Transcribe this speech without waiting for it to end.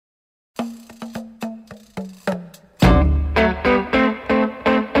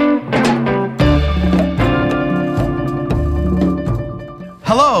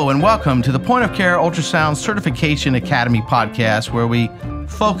and welcome to the Point of Care Ultrasound Certification Academy podcast, where we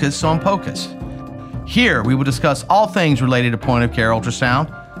focus on POCUS. Here, we will discuss all things related to point of care ultrasound,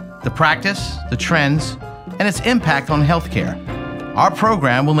 the practice, the trends, and its impact on healthcare. Our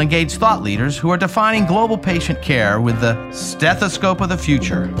program will engage thought leaders who are defining global patient care with the stethoscope of the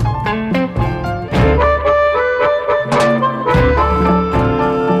future.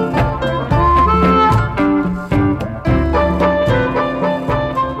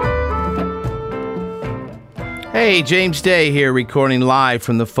 Hey, James Day here, recording live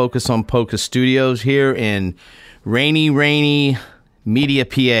from the Focus on POCUS studios here in rainy Media,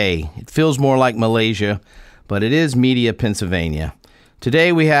 PA. It feels more like Malaysia, but it is Media, Pennsylvania.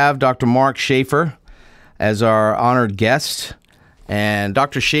 Today we have Dr. Mark Schaefer as our honored guest. And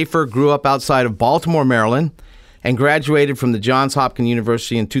Dr. Schaefer grew up outside of Baltimore, Maryland, and graduated from the Johns Hopkins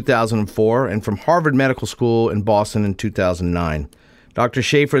University in 2004 and from Harvard Medical School in Boston in 2009. Dr.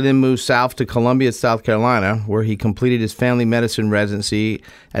 Schaefer then moved south to Columbia, South Carolina, where he completed his family medicine residency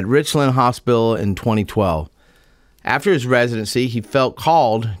at Richland Hospital in 2012. After his residency, he felt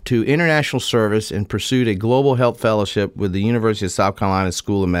called to international service and pursued a global health fellowship with the University of South Carolina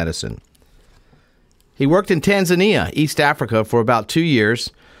School of Medicine. He worked in Tanzania, East Africa, for about 2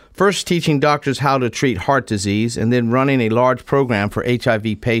 years, first teaching doctors how to treat heart disease and then running a large program for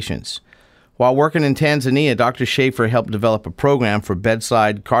HIV patients. While working in Tanzania, Dr. Schaefer helped develop a program for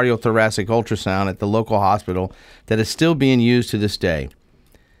bedside cardiothoracic ultrasound at the local hospital that is still being used to this day.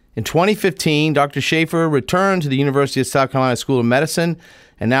 In 2015, Dr. Schaefer returned to the University of South Carolina School of Medicine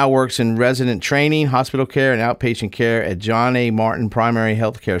and now works in resident training, hospital care, and outpatient care at John A. Martin Primary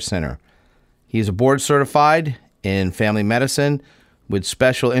Health Care Center. He is board certified in family medicine with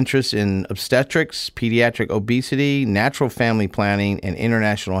special interests in obstetrics, pediatric obesity, natural family planning, and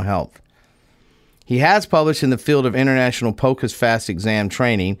international health. He has published in the field of international POCUS fast exam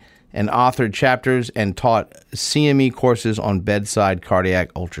training and authored chapters and taught CME courses on bedside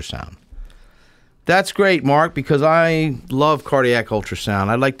cardiac ultrasound. That's great, Mark, because I love cardiac ultrasound.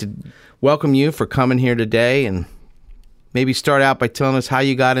 I'd like to welcome you for coming here today and maybe start out by telling us how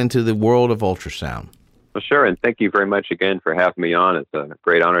you got into the world of ultrasound. Well, sure, and thank you very much again for having me on. It's a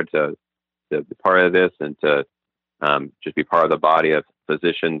great honor to be part of this and to just be part of the body of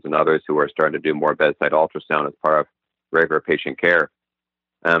physicians and others who are starting to do more bedside ultrasound as part of regular patient care.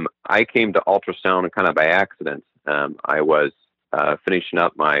 I came to ultrasound kind of by accident. I was finishing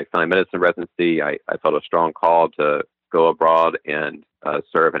up my family medicine residency. I felt a strong call to go abroad and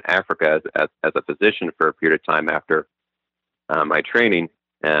serve in Africa as a physician for a period of time after my training.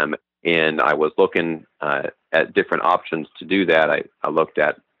 And I was looking at different options to do that. I looked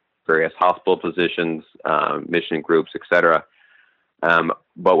at various hospital positions, mission groups, etc.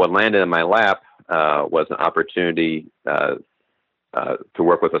 But what landed in my lap was an opportunity to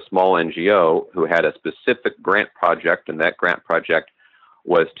work with a small NGO who had a specific grant project, and that grant project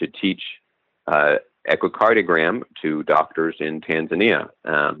was to teach echocardiogram to doctors in Tanzania.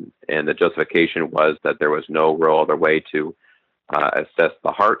 And the justification was that there was no real other way to assess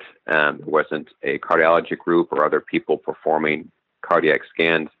the heart. There wasn't a cardiology group or other people performing cardiac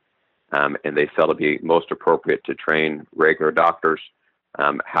scans, and they felt it be most appropriate to train regular doctors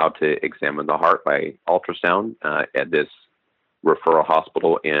how to examine the heart by ultrasound at this referral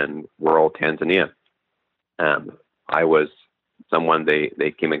hospital in rural Tanzania. I was someone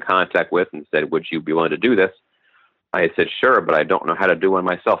they came in contact with and said, "Would you be willing to do this?" I said, "Sure, but I don't know how to do one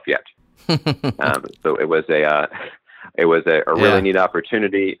myself yet." So it was a really neat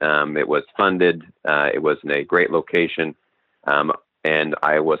opportunity. It was funded. It was in a great location. And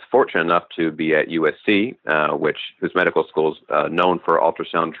I was fortunate enough to be at USC, whose medical school is known for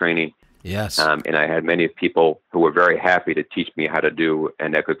ultrasound training. Yes. And I had many people who were very happy to teach me how to do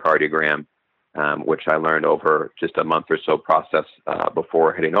an echocardiogram, which I learned over just a month or so process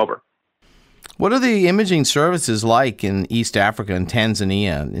before heading over. What are the imaging services like in East Africa and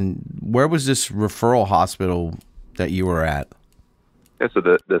Tanzania? And where was this referral hospital that you were at? Yeah, so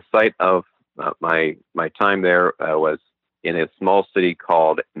the site of my time there was in a small city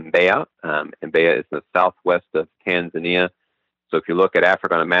called Mbeya. Mbeya is in the southwest of Tanzania. So if you look at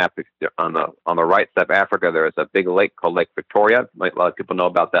Africa on a map, on the right side of Africa, there is a big lake called Lake Victoria. A lot of people know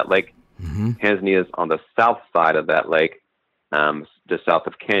about that lake. Mm-hmm. Tanzania is on the south side of that lake, just south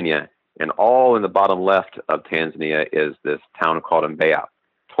of Kenya. And all in the bottom left of Tanzania is this town called Mbeya.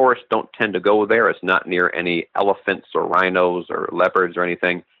 Tourists don't tend to go there. It's not near any elephants or rhinos or leopards or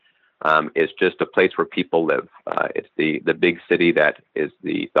anything. It's just a place where people live. It's the big city that is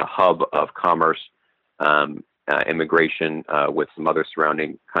the hub of commerce, immigration with some other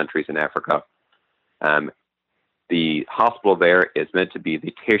surrounding countries in Africa. the hospital there is meant to be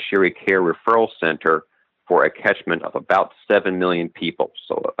the tertiary care referral center for a catchment of about 7 million people.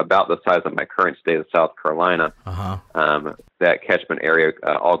 So about the size of my current state of South Carolina. That catchment area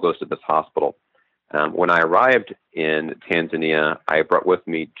all goes to this hospital. When I arrived in Tanzania, I brought with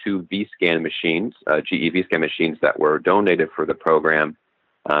me 2 VScan machines, GE VScan machines that were donated for the program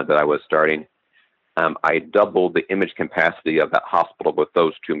that I was starting. I doubled the image capacity of that hospital with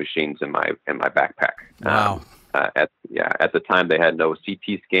those 2 machines in my backpack. Wow. At the time, they had no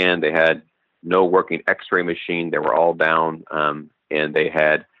CT scan, they had no working X-ray machine. They were all down, and they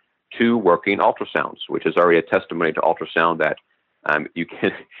had 2 working ultrasounds, which is already a testimony to ultrasound that you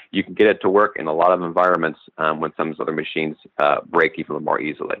can get it to work in a lot of environments when some of those other machines break even more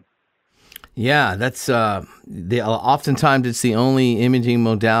easily. Yeah, that's oftentimes it's the only imaging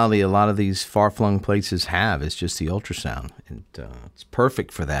modality a lot of these far-flung places have. It's just the ultrasound, and it's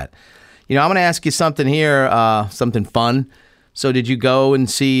perfect for that. I'm going to ask you something here, something fun. So did you go and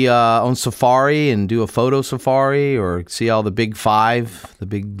see on safari and do a photo safari or see all the big 5, the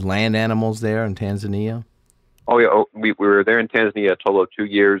big land animals there in Tanzania? Oh, yeah. We were there in Tanzania a total of 2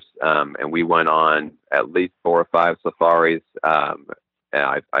 years, and we went on at least 4 or 5 safaris.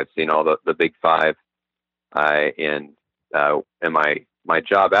 And I've seen all the big 5. And my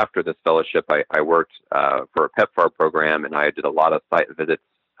job after this fellowship, I worked for a PEPFAR program, and I did a lot of site visits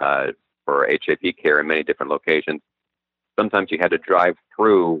for HAP care in many different locations. Sometimes you had to drive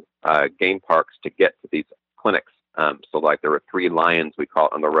through game parks to get to these clinics. So like there were 3 lions we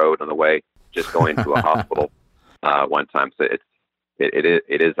caught on the road on the way, just going to a hospital one time. So it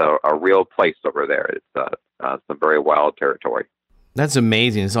is a real place over there. It's some very wild territory. That's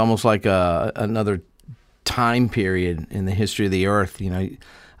amazing. It's almost like another time period in the history of the earth.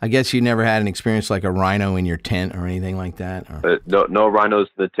 I guess you never had an experience like a rhino in your tent or anything like that. No rhinos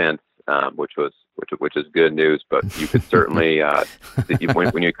in the tent, which is good news. But you could certainly,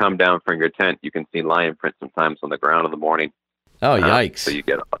 when you come down from your tent, you can see lion prints sometimes on the ground in the morning. Oh, yikes! So you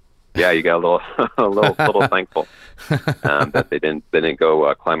get a little little thankful that they didn't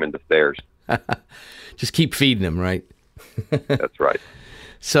go climbing the stairs. Just keep feeding them, right? That's right.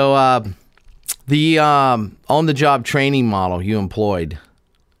 So the on-the-job training model you employed,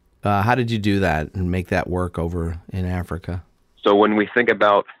 how did you do that and make that work over in Africa? So when we think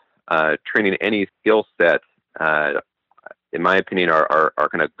about training any skill set, in my opinion, our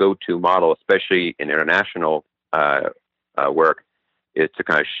kind of go-to model, especially in international work, is to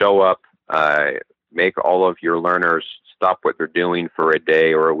kind of show up, make all of your learners stop what they're doing for a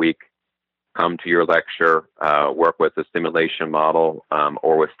day or a week, come to your lecture, work with a simulation model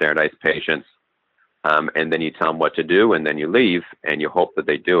or with standardized patients, and then you tell them what to do, and then you leave, and you hope that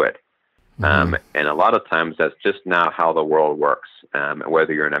they do it. And a lot of times that's just now how the world works.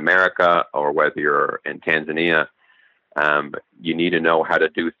 Whether you're in America or whether you're in Tanzania, you need to know how to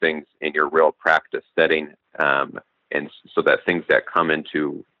do things in your real practice setting, and so that things that come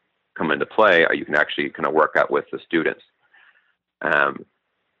into play, you can actually kind of work out with the students.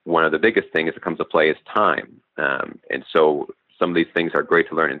 One of the biggest things that comes to play is time. And so some of these things are great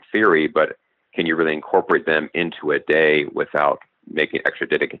to learn in theory, but can you really incorporate them into a day without making extra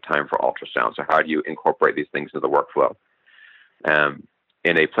dedicated time for ultrasound? So how do you incorporate these things into the workflow?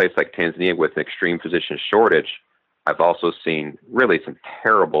 In a place like Tanzania with an extreme physician shortage, I've also seen really some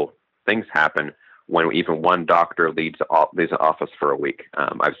terrible things happen when even one doctor leaves an office for a week.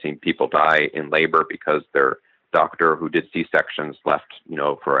 I've seen people die in labor because their doctor who did C-sections left,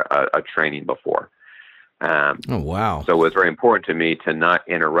 for a training before. Oh, wow. So it was very important to me to not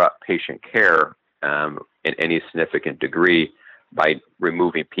interrupt patient care in any significant degree by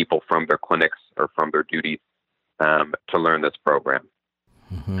removing people from their clinics or from their duties to learn this program.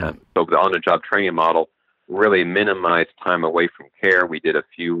 So the on-the-job training model really minimized time away from care. We did a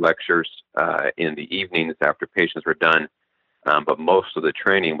few lectures in the evenings after patients were done, but most of the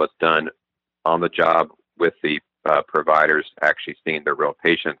training was done on the job with the providers actually seeing their real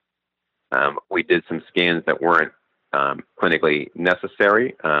patients. We did some scans that weren't clinically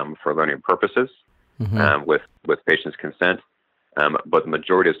necessary for learning purposes with patients' consent. But the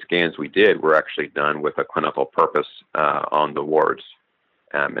majority of scans we did were actually done with a clinical purpose on the wards.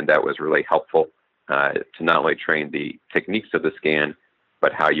 And that was really helpful to not only train the techniques of the scan,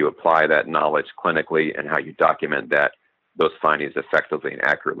 but how you apply that knowledge clinically and how you document those findings effectively and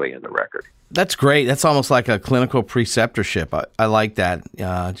accurately in the record. That's great. That's almost like a clinical preceptorship. I like that.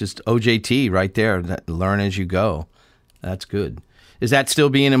 Just OJT right there, that learn as you go. That's good. Is that still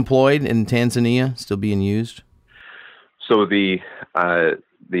being employed in Tanzania, still being used? So the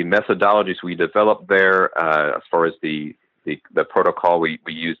methodologies we developed there, as far as the the protocol we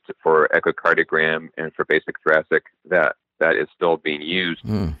used for echocardiogram and for basic thoracic, that is still being used.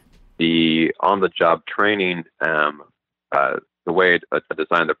 The on-the-job training, the way I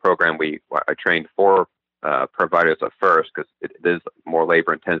designed the program, I trained 4 providers at first, because it is more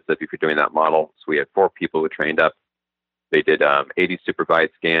labor intensive if you're doing that model. So we had 4 people who trained up. They did 80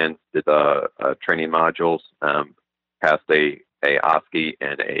 supervised scans, did training modules, passed a OSCE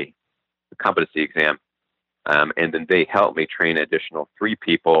and a competency exam, and then they helped me train an additional 3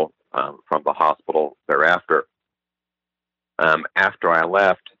 people from the hospital thereafter. After I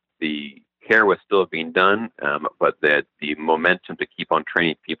left, the care was still being done, but the momentum to keep on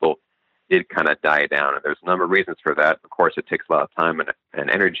training people did kind of die down. And there's a number of reasons for that. Of course, it takes a lot of time and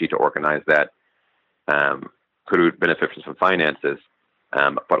energy to organize that. Could benefit from some finances,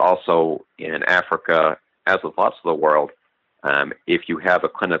 but also in Africa, as with lots of the world, if you have a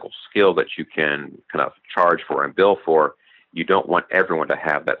clinical skill that you can kind of charge for and bill for, you don't want everyone to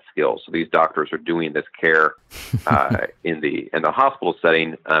have that skill. So these doctors are doing this care in the hospital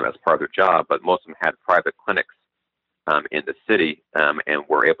setting as part of their job, but most of them had private clinics in the city, and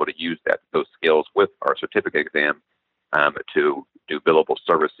were able to use those skills with our certificate exam to do billable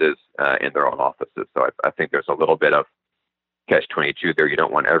services in their own offices. So I think there's a little bit of catch-22 there. You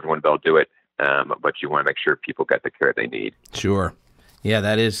don't want everyone to be able to do it, but you want to make sure people get the care they need. Sure. Yeah,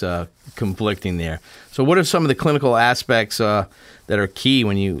 that is conflicting there. So what are some of the clinical aspects that are key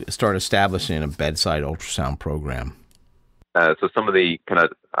when you start establishing a bedside ultrasound program? So some of the kind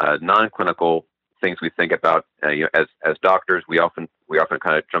of non-clinical things we think about, as doctors, we often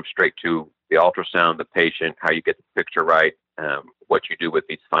kind of jump straight to the ultrasound, the patient, how you get the picture right, what you do with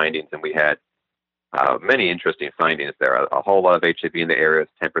these findings. And we had many interesting findings there. A whole lot of HIV in the area,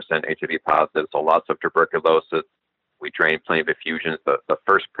 10% HIV positive, so lots of tuberculosis. We drained plenty of effusions. The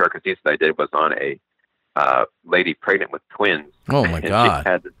first paracathesis I did was on a lady pregnant with twins. Oh, my God. She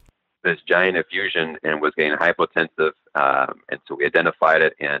had this giant effusion and was getting hypotensive, and so we identified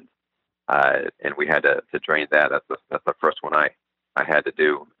it, and we had to drain that. That's the first one I had to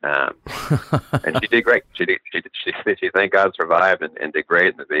do, and she did great. She thank God survived and did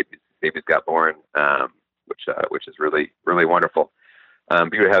great, and the babies got born, which is really, really wonderful.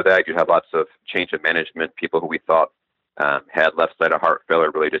 But you would have that. You'd have lots of change of management. People who we thought had left side of heart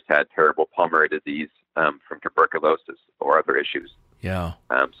failure really just had terrible pulmonary disease from tuberculosis or other issues. Yeah.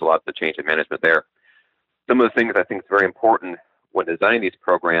 So lots of change of management there. Some of the things I think is very important when designing these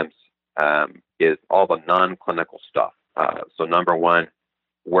programs is all the non-clinical stuff. So number one,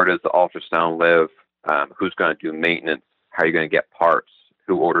 where does the ultrasound live? Who's going to do maintenance? How are you going to get parts?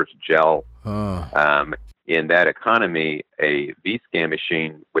 Who orders gel? In that economy, a V-scan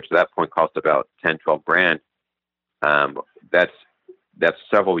machine, which at that point cost about 10, 12 grand, that's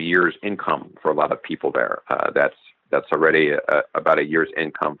several years' income for a lot of people there. That's already about a year's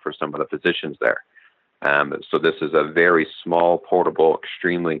income for some of the physicians there. So this is a very small, portable,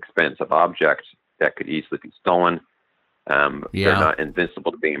 extremely expensive object that could easily be stolen. They're not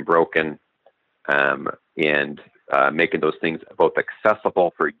invincible to being broken, and making those things both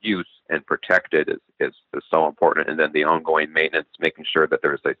accessible for use and protected is so important. And then the ongoing maintenance, making sure that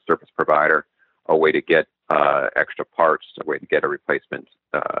there's a service provider, a way to get extra parts, a way to get a replacement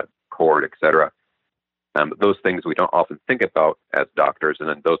cord, etc. Those things we don't often think about as doctors, and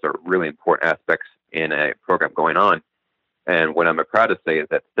then those are really important aspects in a program going on. And what I'm proud to say is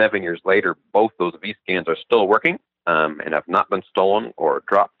that 7 years later, both those V-scans are still working and have not been stolen or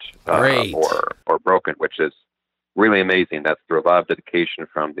dropped or broken, which is really amazing. That's through a lot of dedication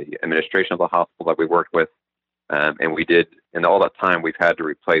from the administration of the hospital that we worked with. And we did, in all that time, we've had to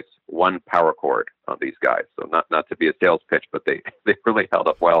replace one power cord on these guys. So not to be a sales pitch, but they really held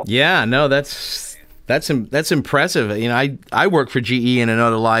up well. Yeah, no, that's impressive. You know, I worked for GE in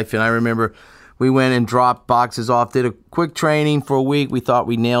another life, and I remember we went and dropped boxes off, did a quick training for a week. We thought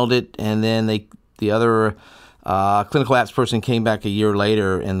we nailed it, and then the other clinical apps person came back a year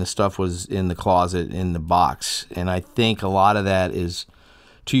later, and the stuff was in the closet in the box. And I think a lot of that is,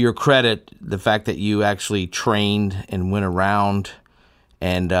 to your credit, the fact that you actually trained and went around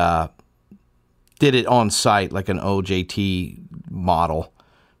and did it on site like an OJT model.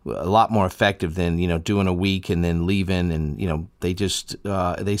 A lot more effective than, doing a week and then leaving, and they just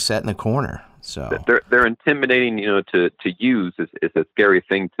they sat in the corner. So they're intimidating, to use. It's a scary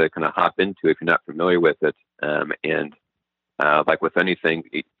thing to kind of hop into if you're not familiar with it. And like with anything,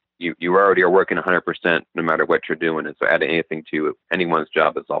 you already are working 100% no matter what you're doing, and so adding anything to anyone's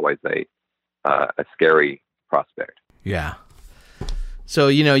job is always a scary prospect. Yeah. So,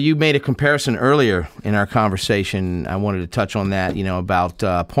 you made a comparison earlier in our conversation. I wanted to touch on that,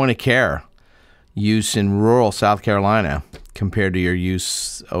 about point of care use in rural South Carolina. compared to your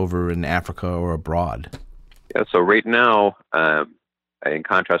use over in Africa or abroad? Yeah, so right now, in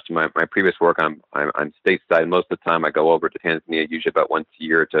contrast to my previous work, I'm stateside. Most of the time I go over to Tanzania, usually about once a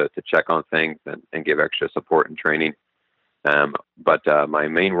year to check on things and give extra support and training. But my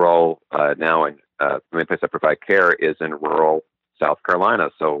main role now, and the main place I provide care is in rural South Carolina.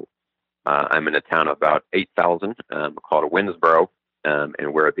 So I'm in a town of about 8,000 called Winnsboro,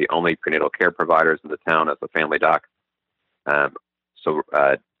 and we're the only prenatal care providers in the town as a family doc. So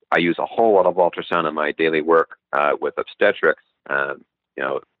I use a whole lot of ultrasound in my daily work with obstetrics, and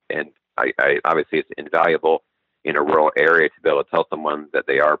I obviously it's invaluable in a rural area to be able to tell someone that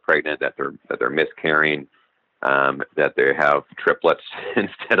they are pregnant, that they're miscarrying, that they have triplets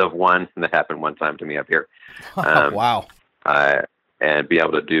instead of one. And that happened one time to me up here. Wow. And be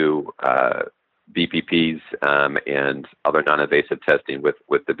able to do BPPs and other non-invasive testing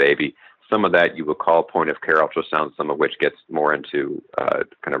with the baby. Some of that you would call point of care ultrasound, some of which gets more into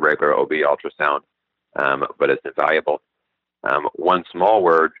kind of regular OB ultrasound, but it's invaluable. One small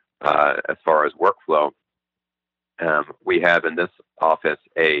word as far as workflow, we have in this office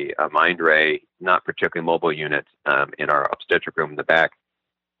a Mindray, not particularly mobile unit in our obstetric room in the back.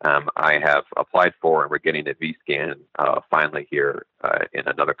 I have applied for, and we're getting a V-scan finally here in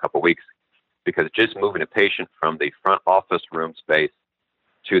another couple of weeks, because just moving a patient from the front office room space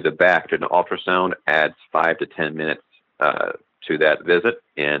to the back to an ultrasound adds 5 to 10 minutes to that visit.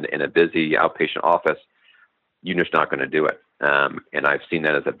 And in a busy outpatient office, you're just not going to do it. And I've seen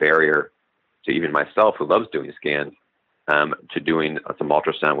that as a barrier to even myself, who loves doing scans, to doing some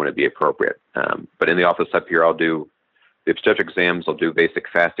ultrasound when it be appropriate. But in the office up here, I'll do the obstetric exams. I'll do basic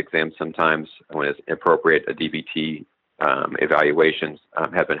fast exams sometimes when it's appropriate. A DVT evaluations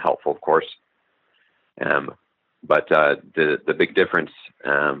have been helpful, of course. But the big difference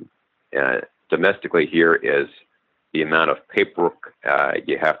domestically here is the amount of paperwork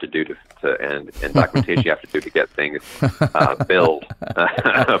you have to do and documentation you have to do to get things billed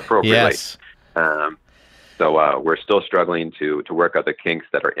appropriately. Yes. So we're still struggling to work out the kinks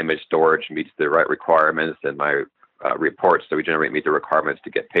that our image storage meets the right requirements, and my reports that we generate meet the requirements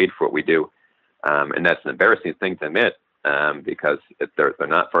to get paid for what we do. And that's an embarrassing thing to admit, because they're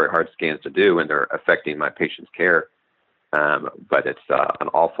not very hard scans to do, and they're affecting my patient's care. But it's an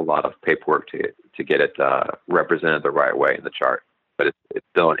awful lot of paperwork to get it represented the right way in the chart. But it's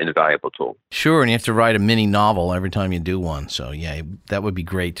still an invaluable tool. Sure, and you have to write a mini novel every time you do one. So, yeah, that would be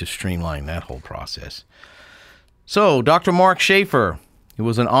great to streamline that whole process. So, Dr. Mark Schaefer, it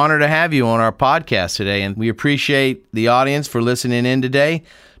was an honor to have you on our podcast today, and we appreciate the audience for listening in today.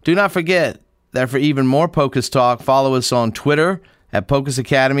 Do not forget that for even more POCUS talk, follow us on Twitter at POCUS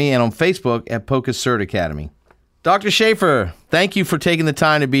Academy and on Facebook at POCUS Cert Academy. Dr. Schaefer, thank you for taking the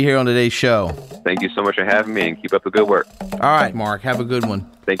time to be here on today's show. Thank you so much for having me, and keep up the good work. All right, Mark, have a good one.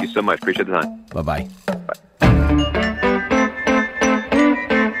 Thank you so much. Appreciate the time. Bye-bye. Bye.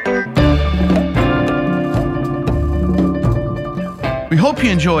 We hope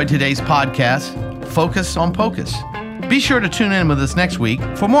you enjoyed today's podcast, Focus on POCUS. Be sure to tune in with us next week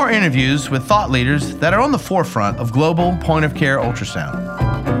for more interviews with thought leaders that are on the forefront of global point-of-care ultrasound.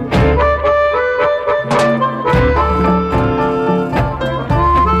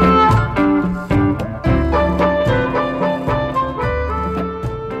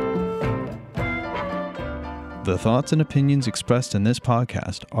 The thoughts and opinions expressed in this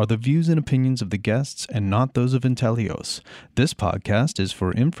podcast are the views and opinions of the guests and not those of Intellios. This podcast is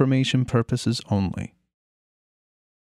for information purposes only.